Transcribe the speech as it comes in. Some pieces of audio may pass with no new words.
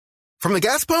From the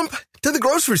gas pump to the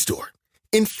grocery store,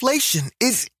 inflation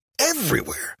is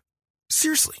everywhere.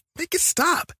 Seriously, make it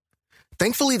stop.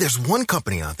 Thankfully, there's one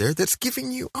company out there that's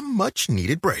giving you a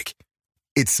much-needed break.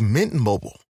 It's Mint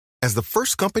Mobile. As the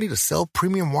first company to sell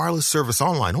premium wireless service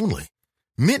online only,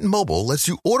 Mint Mobile lets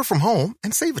you order from home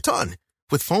and save a ton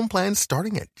with phone plans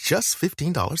starting at just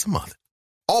 $15 a month.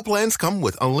 All plans come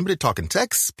with unlimited talk and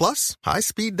text, plus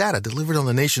high-speed data delivered on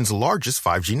the nation's largest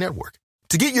 5G network.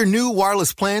 To get your new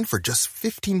wireless plan for just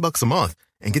 $15 a month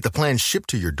and get the plan shipped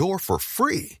to your door for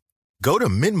free, go to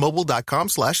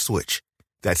mintmobile.com/switch.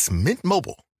 That's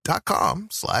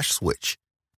mintmobile.com/switch.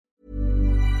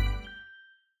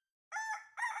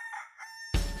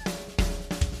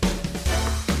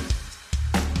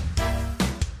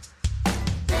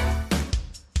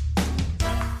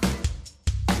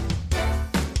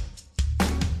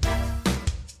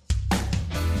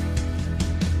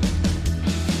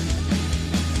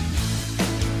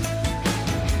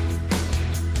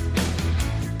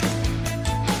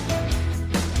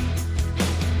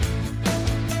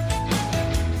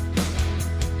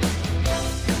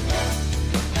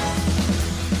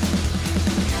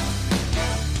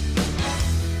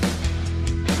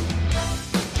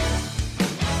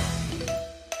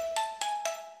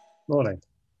 Morning.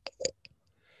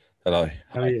 Hello.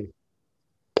 How are you?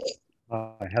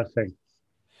 Hi, how's things?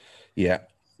 Yeah,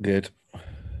 good.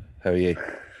 How are you?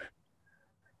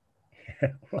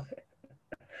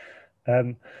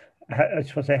 I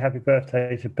just want to say happy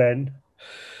birthday to Ben.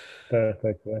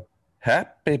 Birthday today.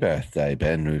 Happy birthday,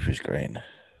 Ben Rufus Green.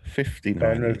 59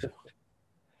 Ben years. Rufus.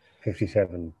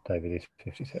 57, David is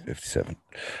 57. 57.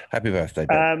 Happy birthday,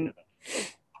 Ben.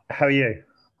 How are you?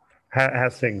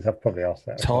 How's things? I've probably asked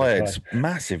that. Tired. It's a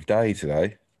massive day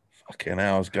today. Fucking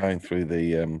hell, I was going through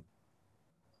the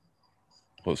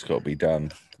what's got to be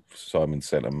done. Simon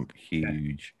sent a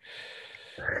huge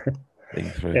thing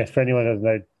through. Yes, for anyone who doesn't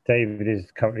know, David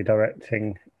is currently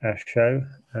directing our show,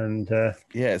 and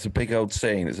yeah, it's a big old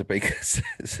scene. It's a big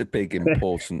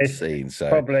important scene. So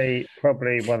probably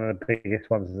one of the biggest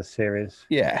ones of the series.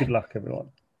 Yeah. Good luck,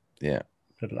 everyone. Yeah.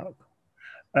 Good luck.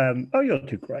 You'll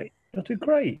do great. You'll do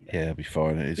great. Yeah, it'll be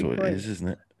fine. It is what it is, isn't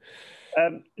it?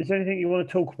 Is there anything you want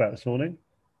to talk about this morning?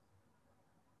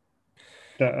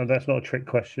 That's not a trick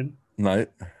question. No.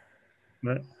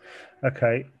 No.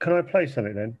 Okay. Can I play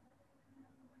something then?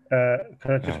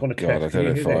 Can I just want to God, test? I don't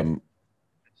know if I'm.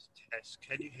 Test.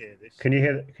 Can you hear this? Can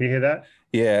you hear that?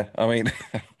 Yeah, I mean,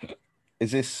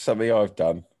 is this something I've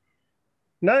done?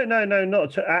 No,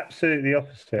 not absolutely the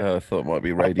opposite. I thought it might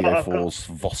be Radio 4's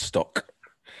Vostok.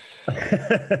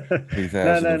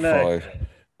 2005. No.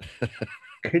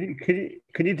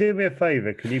 Can you do me a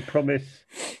favour? Can you promise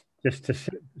just to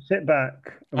sit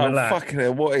back and relax? Oh, fucking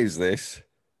hell, what is this?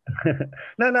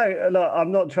 No, look,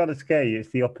 I'm not trying to scare you.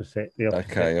 It's the opposite.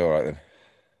 Okay, all right then.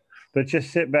 But just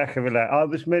sit back and relax. I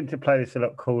was meant to play this a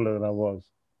lot cooler than I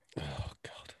was. Oh,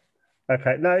 God.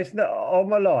 Okay, no, it's not. On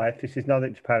my life, this is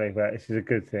nothing to panic about. This is a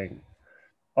good thing.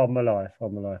 On my life.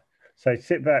 So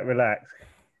sit back, relax,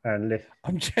 and listen.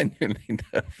 I'm genuinely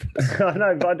nervous. I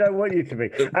know, but I don't want you to be.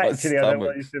 Actually, I don't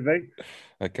want you to be.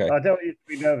 Okay. I don't want you to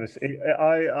be nervous.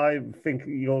 I think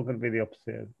you're going to be the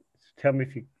opposite. Tell me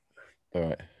if you... All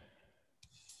right.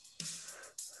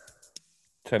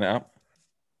 Turn it up.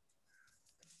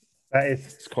 That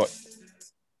is... It's quite...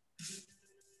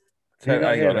 Hang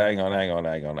on.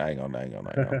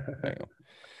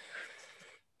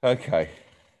 Okay.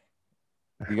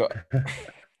 You got...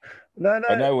 No.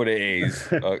 I know what it is,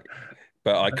 but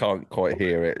I can't quite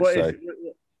hear it. What so. is it?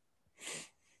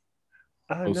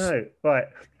 Oh, no. Right.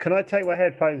 Can I take my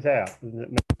headphones out?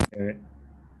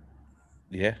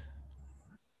 Yeah.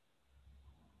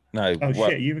 No. Oh,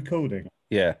 shit. Are you recording?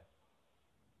 Yeah.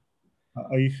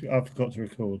 I forgot to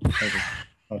record.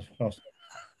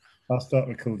 I'll start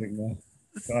recording now.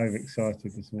 I'm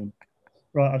excited this morning.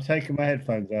 Right. I've taken my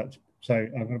headphones out, so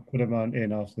I'm going to put them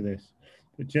in after this.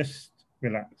 But just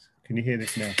relax. Can you hear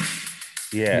this now?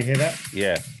 Yeah. Can you hear that?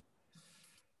 Yeah.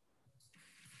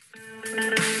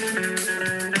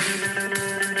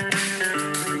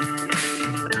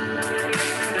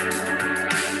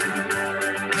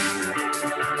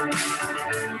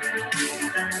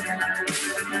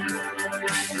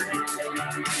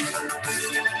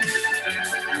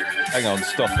 Hang on,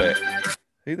 stop it.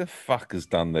 Who the fuck has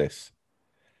done this?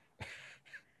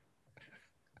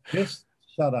 Just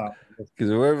shut up. Because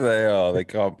whoever they are, they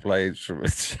can't play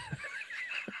instruments.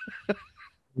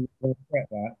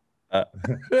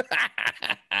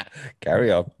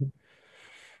 Carry on. I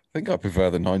think I prefer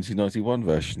the 1991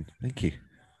 version. Thank you.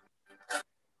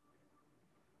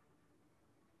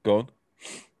 Go on.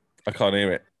 I can't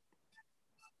hear it.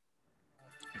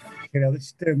 Fucking hell, this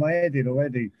is doing my head in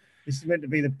already. This is meant to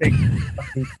be the big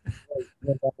fucking.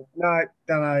 No,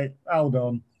 don't know. Hold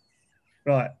on.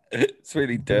 Right. It's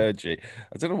really dirgy.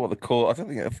 I don't know what the chord. I don't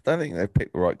think they've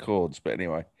picked the right chords. But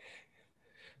anyway,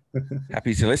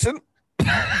 happy to listen.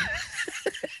 Right,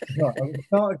 I'm going to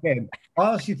start again.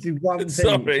 I asked you to do one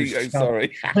thing.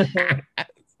 Sorry.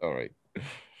 Sorry.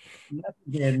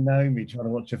 Nothing know me trying to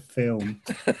watch a film.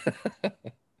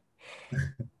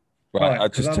 Right, I'll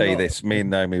just tell you this. Me and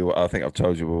Naomi, I think I've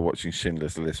told you we were watching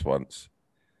Schindler's List once.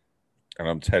 And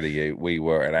I'm telling you, we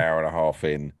were an hour and a half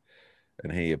in,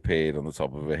 and he appeared on the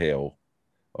top of a hill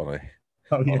on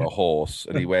a horse,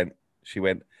 and she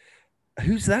went,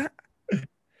 "Who's that?"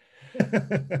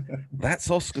 That's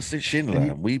Oscar Schindler,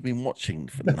 and we've been watching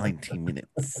for 90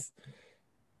 minutes.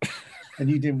 And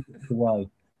you didn't walk away.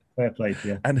 Fair play to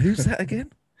you. And who's that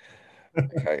again?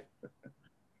 Okay.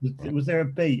 Was there a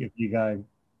beat of you going?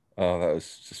 Oh, that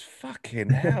was just fucking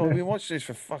hell. We've been watching this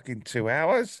for fucking 2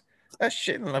 hours. That's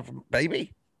Schindler,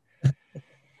 baby.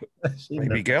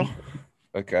 Baby girl.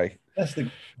 Okay. That's the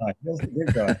guy. That's the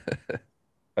good guy.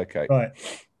 Okay. Right.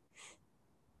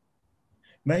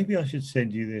 Maybe I should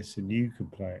send you this and you can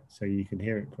play it so you can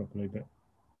hear it properly. But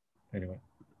anyway,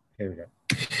 here we go.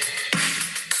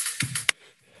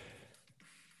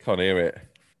 Can't hear it.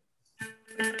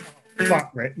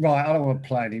 Fuck it. Right, I don't want to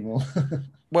play anymore.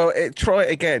 Well, try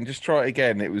it again. Just try it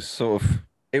again. It was all.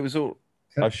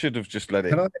 I should have just let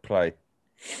it play.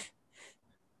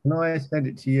 Can I send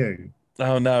it to you?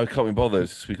 Oh no, I can't be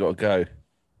bothered. We got to go.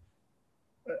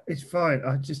 It's fine.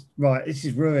 Right. This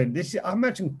is ruined. I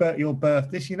imagine your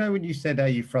birthday. You know when you said how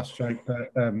you frustrate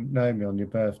Naomi on your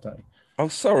birthday. Oh,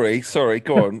 sorry.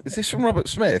 Go on. Is this from Robert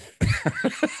Smith?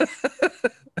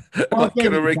 Am I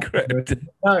going to regret it?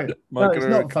 No, it's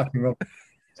not fucking Robert.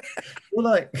 You're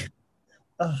like,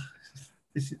 I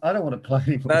don't want to play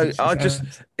anymore. No, I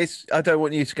don't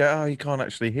want you to go, oh, you can't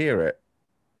actually hear it.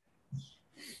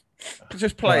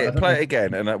 Just play it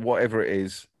again, and whatever it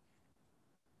is.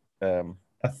 I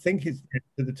think it's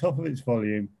to the top of its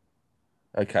volume.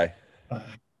 Okay. I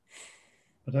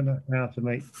don't know how to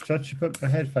make. Should I put my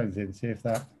headphones in? See if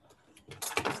that.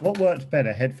 What works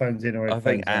better, headphones in or headphones I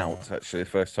think out? Actually, the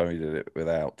first time you did it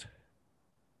without.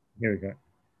 Here we go.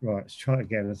 Right, let's try it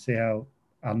again and see how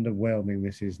underwhelming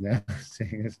this is now.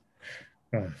 Seeing as,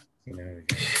 there we go.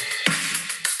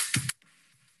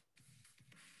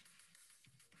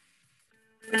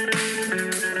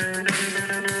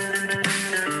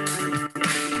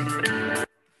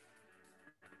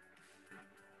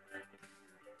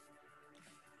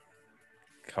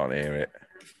 Can't hear it.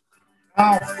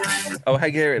 Oh, I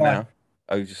can hear it now.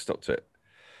 Oh, you just stopped it.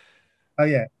 Oh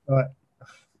yeah, right.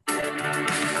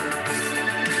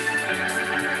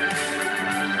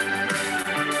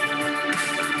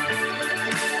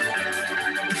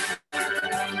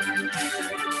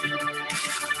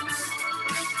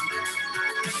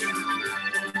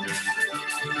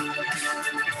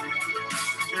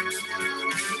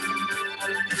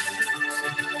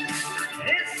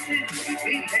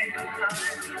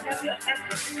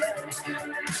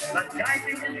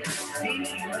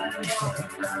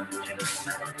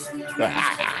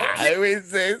 Who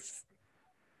is this?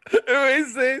 Who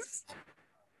is this?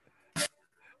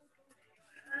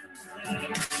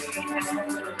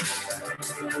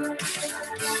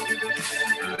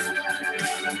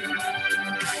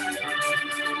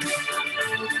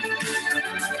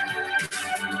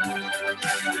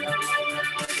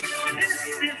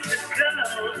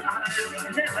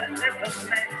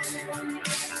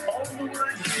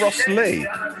 Ross Lee.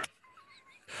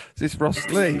 Is this Ross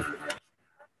Lee?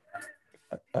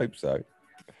 I hope so.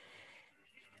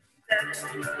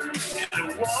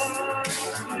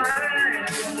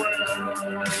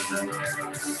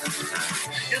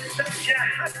 You're such a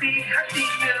happy, happy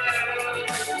girl.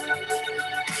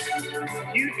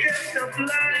 You dress up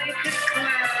like a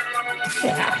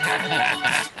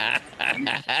clown.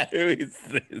 Who is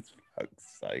this? For fuck's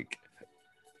sake.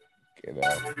 Get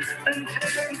out. And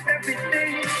turn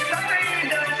everything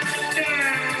side up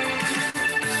down.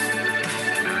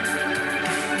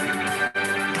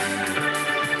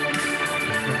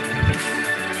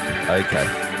 Okay.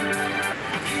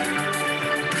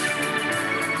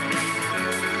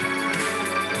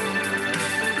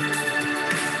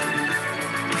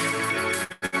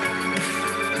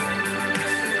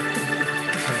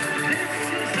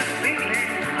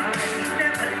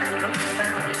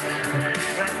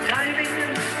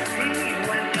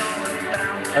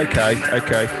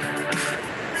 Okay.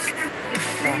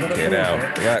 Get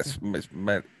out. That's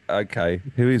meant. Okay.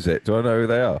 Who is it? Do I know who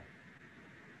they are?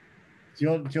 Do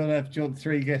you want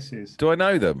 3 guesses? Do I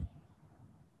know them?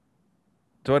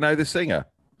 Do I know the singer?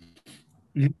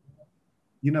 You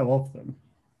know of them.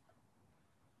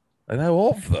 I know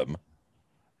of them.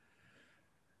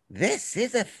 This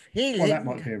is a feeling. Well, that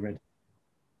might be a red.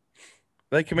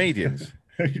 They're comedians.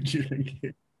 Who do you think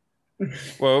it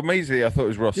is? Well, immediately I thought it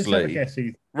was Ross Just Lee. have a guess.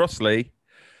 Ross Lee.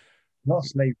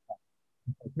 Ross Lee.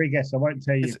 Three guess. I won't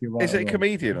tell you if you're right. Is it or a wrong.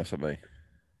 comedian or something?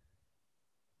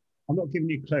 I'm not giving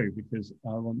you a clue because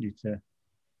I want you to.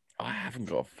 I haven't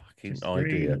got a fucking Just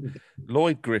idea. 3,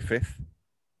 Lloyd Griffith.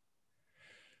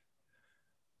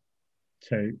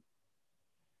 2.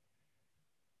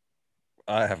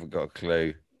 I haven't got a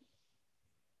clue.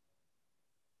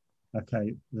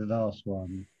 Okay, the last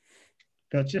one.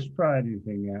 But just throw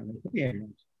anything out there.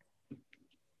 Yeah.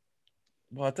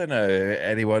 Well, I don't know.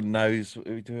 Anyone knows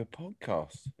who do a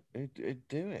podcast? Who'd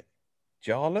do it?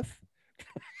 Jarlath?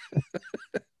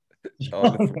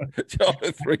 Jarlath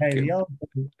Okay, Ricken. the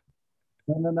answer.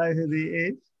 Want to know who it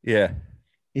is? Yeah.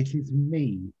 It is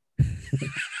me.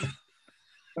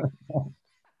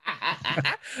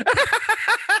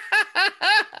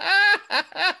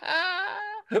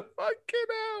 Fucking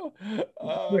hell.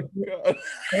 Oh, God.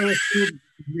 I was in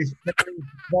this very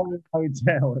long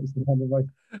hotel. It's one of the most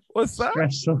What's that?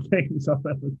 stressful things I've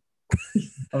ever.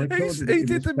 I recorded it Who in did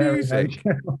this the very music?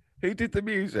 hotel. Who did the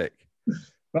music?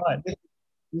 Right, this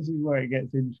is where it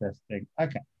gets interesting.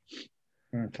 Okay,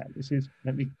 this is.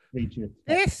 Let me read you.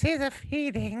 This is a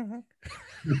feeling.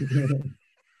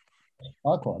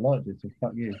 I quite liked it. So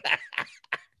fuck you.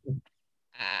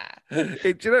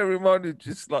 It, do you know, it reminded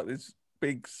just like this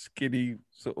big, skinny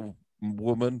sort of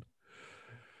woman.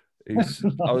 I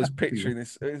was picturing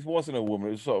this. It wasn't a woman.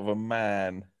 It was sort of a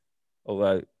man,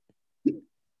 although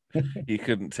you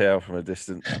couldn't tell from a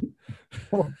distance.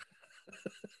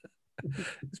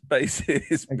 It's basically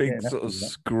this big, Again, sort of that's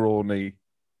scrawny.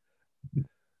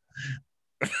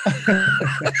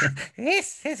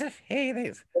 This is a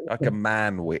feeling. Like a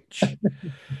man witch.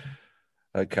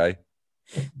 Okay.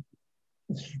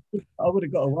 I would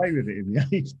have got away with it in the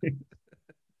 80s.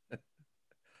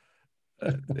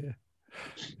 Oh, dear.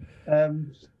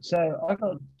 So I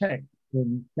got a text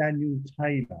from Daniel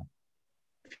Taylor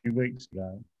a few weeks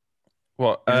ago.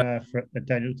 What? For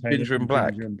Daniel Taylor. Ginger and from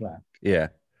Black? Ginger and Black. Yeah.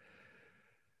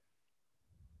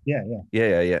 Yeah.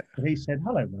 Yeah. And he said,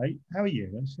 "Hello, mate. How are you?"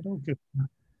 I said, "Oh, good.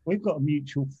 We've got a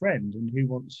mutual friend, and who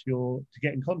wants to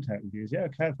get in contact with you? Is it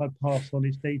okay if I pass on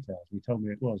his details?" He told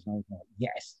me it was, and I was like,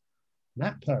 "Yes."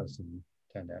 That person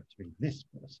turned out to be this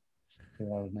person.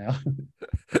 Who I now.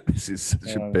 This is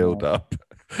such a build-up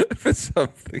for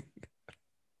something.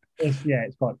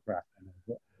 It's quite crap.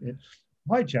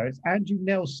 Hi, Joe. It's Andrew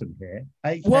Nelson here,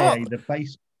 aka What? the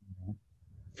bass player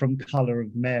from Colour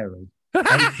of Mary,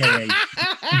 aka.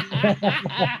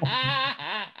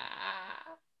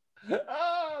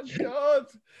 Oh God,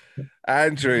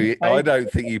 Andrew! I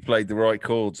don't think you played the right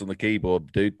chords on the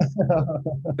keyboard, dude.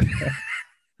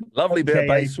 Lovely bit of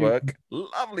bass work.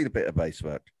 Lovely bit of bass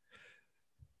work.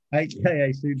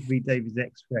 AKA soon to be David's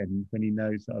ex-friend when he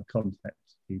knows that I've contacted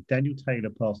you. Daniel Taylor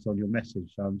passed on your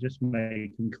message, so I'm just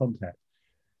making contact.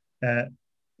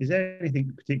 Is there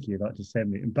anything particular you'd like to send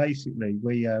me? And basically,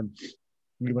 we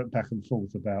went back and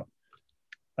forth about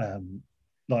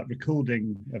like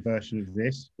recording a version of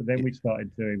this, but then we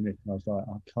started doing this, and I was like,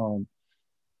 I can't,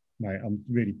 mate. I'm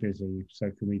really busy, so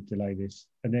can we delay this?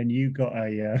 And then you got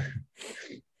a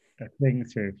thing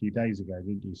through a few days ago,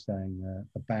 didn't you, saying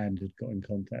a band had got in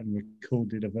contact and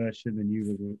recorded a version, and you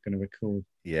were going to record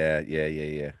Yeah.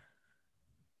 the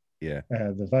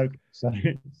vocal. So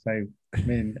me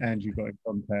and Andrew got in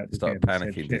contact. Started again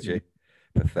and panicking, said, did you?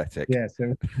 Pathetic. Yeah,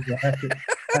 so I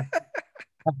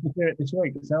have to do it this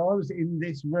week. So I was in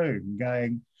this room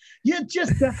going, "You're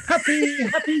just a happy girl."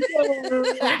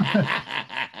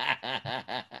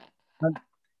 And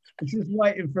just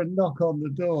waiting for a knock on the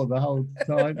door the whole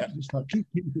time. Just like, keep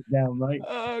it down, mate.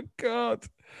 Oh God.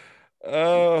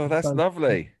 Oh, that's So-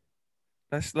 lovely.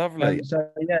 That's lovely. So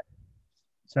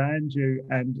Andrew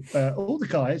and all the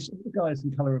guys in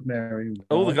Colour of Mary.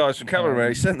 All the guys from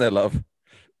Cabaret sent their love.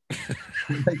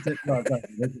 They said, no, I don't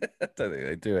think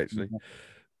they do actually.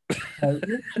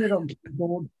 Richard on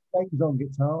keyboard, James on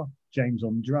guitar, James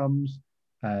on drums.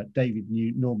 David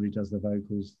normally does the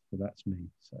vocals, so that's me.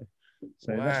 So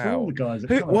that's all the guys.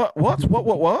 Who,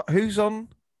 what? Who's on?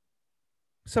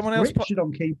 Someone else. Richard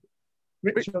on keyboard.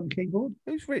 Richard on keyboard.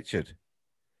 Who's Richard?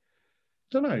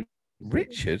 Don't know.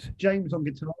 Richard? James on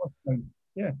guitar.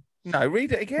 Yeah. No,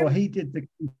 read it again. Well, he did the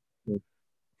keyboard.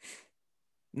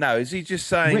 No, is he just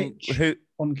saying Rich who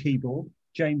on keyboard?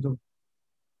 James on.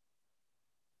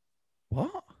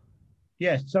 What?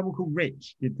 Yeah, someone called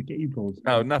Rich did the keyboards.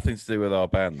 No, nothing to do with our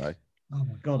band though. Oh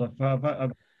my God,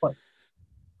 I'm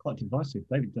quite divisive.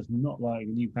 David does not like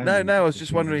the new band. No, I was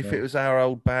just wondering if it was our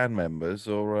old band members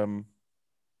or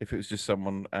if it was just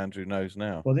someone Andrew knows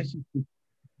now. Well, this is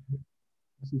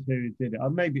who did it.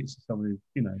 Maybe it's someone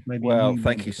who, maybe. Well,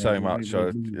 thank you so much.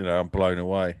 I'm blown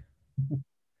away.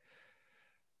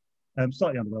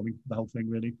 Slightly underwhelming, the whole thing,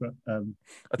 really. But I'll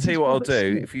tell you what I'll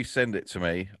do. If you send it to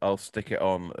me, I'll stick it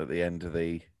on at the end of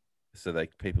so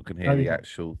that people can hear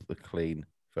the clean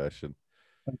version.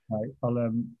 Okay,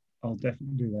 I'll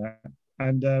definitely do that.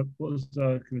 And what was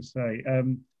I going to say?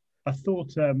 I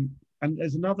thought, and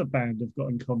there's another band have got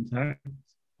in contact.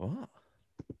 What?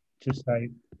 To say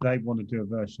they want to do a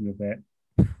version of it,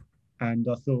 and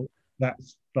I thought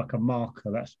that's like a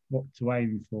marker. That's what to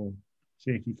aim for.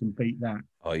 See if you can beat that.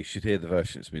 Oh, you should hear the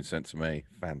version that's been sent to me.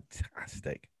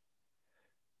 Fantastic.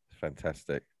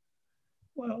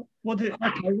 Well,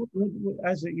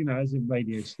 as a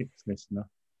Radio 6 listener,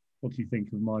 what do you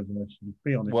think of my version?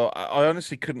 Be honest. Well, I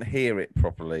honestly couldn't hear it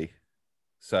properly.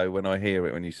 So when I hear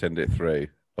it, when you send it through,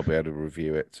 I'll be able to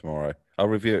review it tomorrow. I'll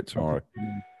review it tomorrow.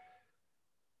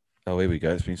 Oh, here we go.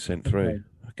 It's been sent through. Okay.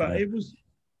 But it was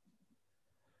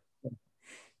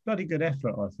bloody good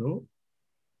effort, I thought.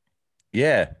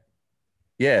 Yeah.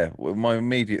 Well, my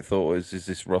immediate thought was, is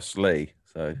this Ross Lee?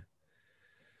 So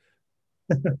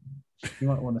you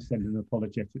might want to send an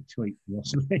apologetic tweet to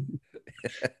Ross Lee.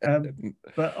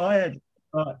 But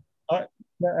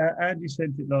Andy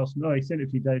sent it last night. He sent it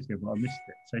a few days ago, but I missed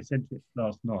it. So he sent it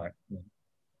last night.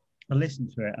 I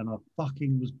listened to it and I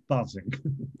fucking was buzzing.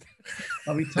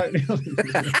 I'll be totally honest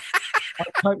with you.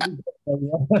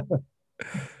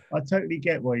 I totally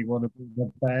get why you want to be in the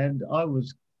band. I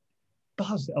was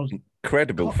buzzing.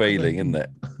 Incredible feeling, isn't it?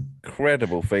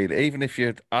 Incredible feeling. Even if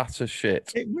you're utter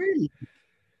shit. It really.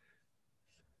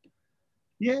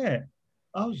 Yeah.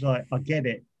 I was like, I get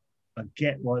it. I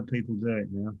get why people do it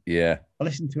now. Yeah. I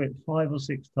listened to it 5 or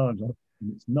 6 times.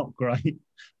 It's not great,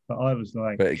 but I was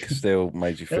like... But it still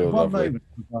made you feel lovely.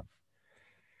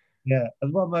 At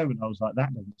one moment, I was like,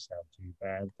 that doesn't sound too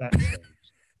bad. That sounds... It's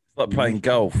like playing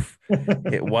golf.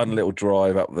 Hit one little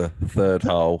drive up the third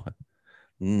hole.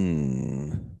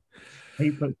 He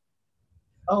put...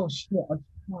 Oh, shit. I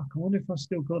wonder if I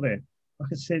still got it. I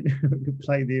could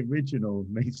play the original of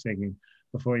me singing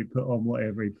before he put on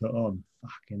whatever he put on.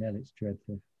 Fucking hell, it's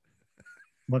dreadful.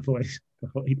 My voice, I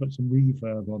thought he put some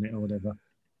reverb on it or whatever.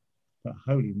 But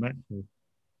holy mackerel,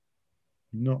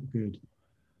 not good.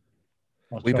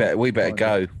 We better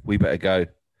go. We better go.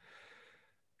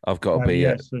 I've got to be.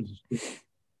 Yeah.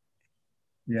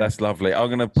 That's lovely. I'm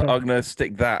gonna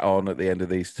stick that on at the end of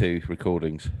these 2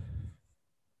 recordings.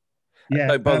 Yeah.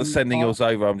 Don't bother sending yours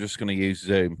over. I'm just going to use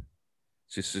Zoom.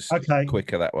 It's just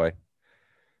quicker that way.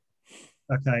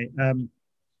 Okay.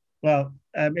 Well,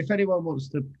 if anyone wants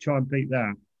to try and beat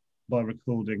that by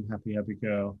recording Happy Happy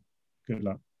Girl, good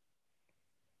luck.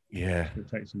 Yeah. We'll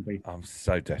take some beat. I'm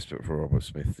so desperate for Robert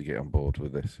Smith to get on board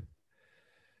with this.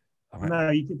 No,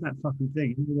 you did that fucking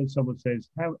thing. Even when someone says,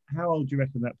 how old do you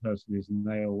reckon that person is, and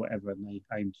they or whatever, and they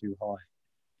aim too high.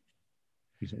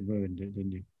 You sort of ruined it,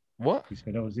 didn't you? What? You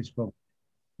said, is this Rob?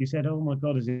 You said, oh my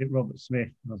God, is it Robert Smith?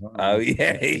 I was like, oh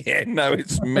yeah. No,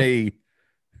 it's me.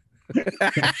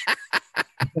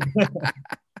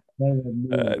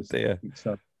 Dear.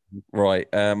 Right.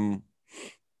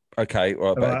 Okay.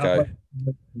 Well, I better go.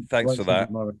 Thanks for that.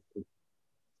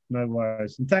 No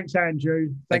worries. And thanks,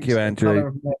 Andrew. Thank you,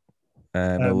 Andrew.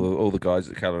 And all the guys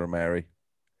at Colour and Mary.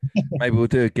 Maybe we'll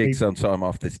do a gig sometime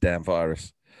after this damn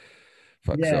virus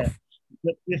fucks off.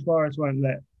 This virus won't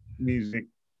let music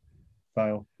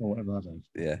fail or whatever. I don't.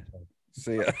 Yeah.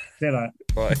 See ya. See you later.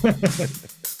 Bye.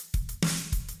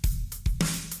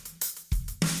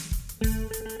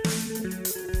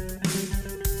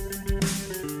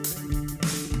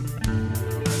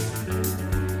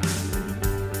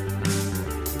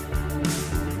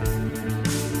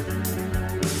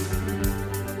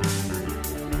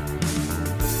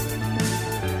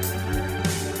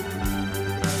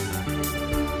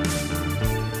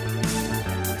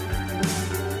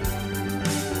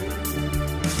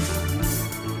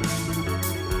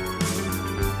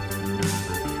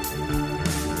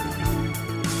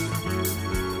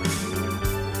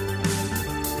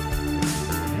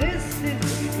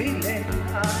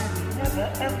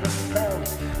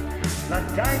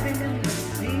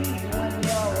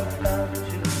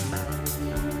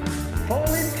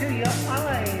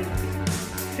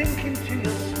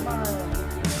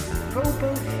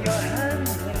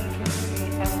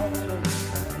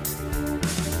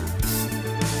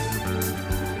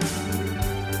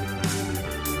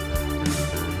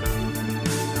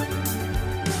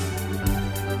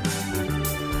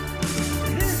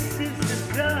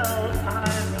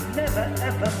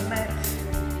 ever met.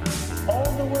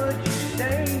 All the words you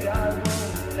say I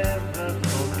will never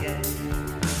forget.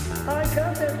 I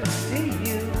can't ever see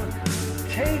you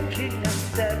taking a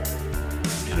step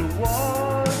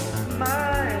towards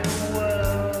my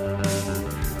world.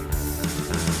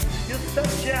 You're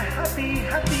such a happy,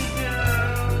 happy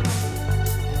girl.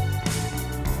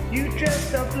 You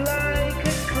dress up like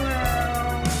a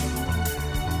clown.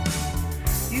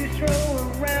 You throw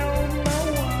around my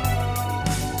world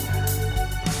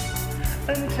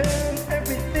and turn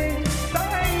everything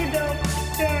side up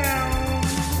down.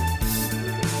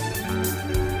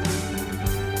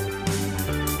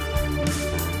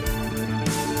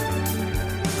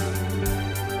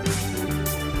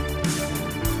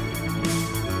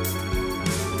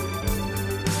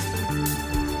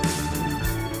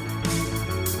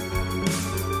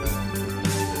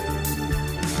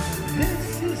 This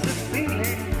is a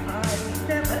feeling I've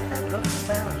never ever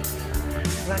felt,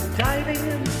 like diving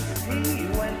in the sea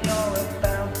when you're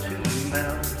about to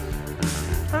melt.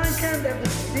 I can't ever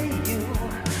see you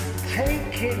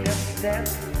taking a step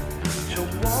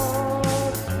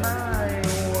towards my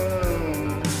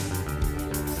world.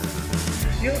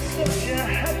 You're such a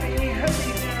happy,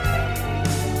 happy girl.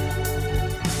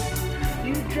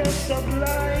 You dress up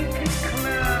like a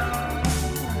clown.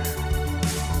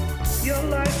 You're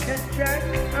like a jack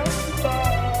out the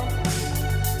box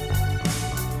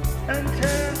and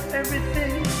turn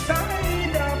everything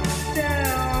side up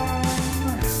down.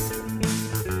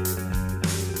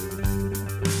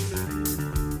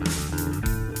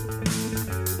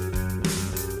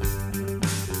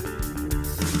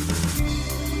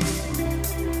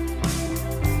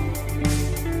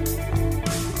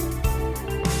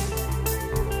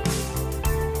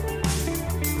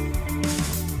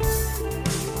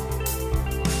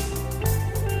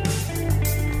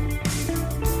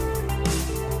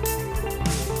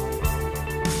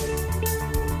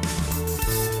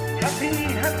 Happy,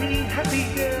 happy, happy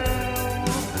girl.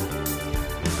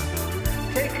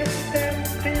 Take a step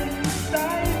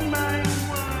inside my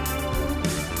world.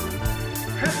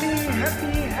 Happy,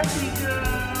 happy, happy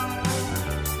girl.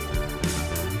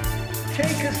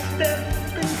 Take a step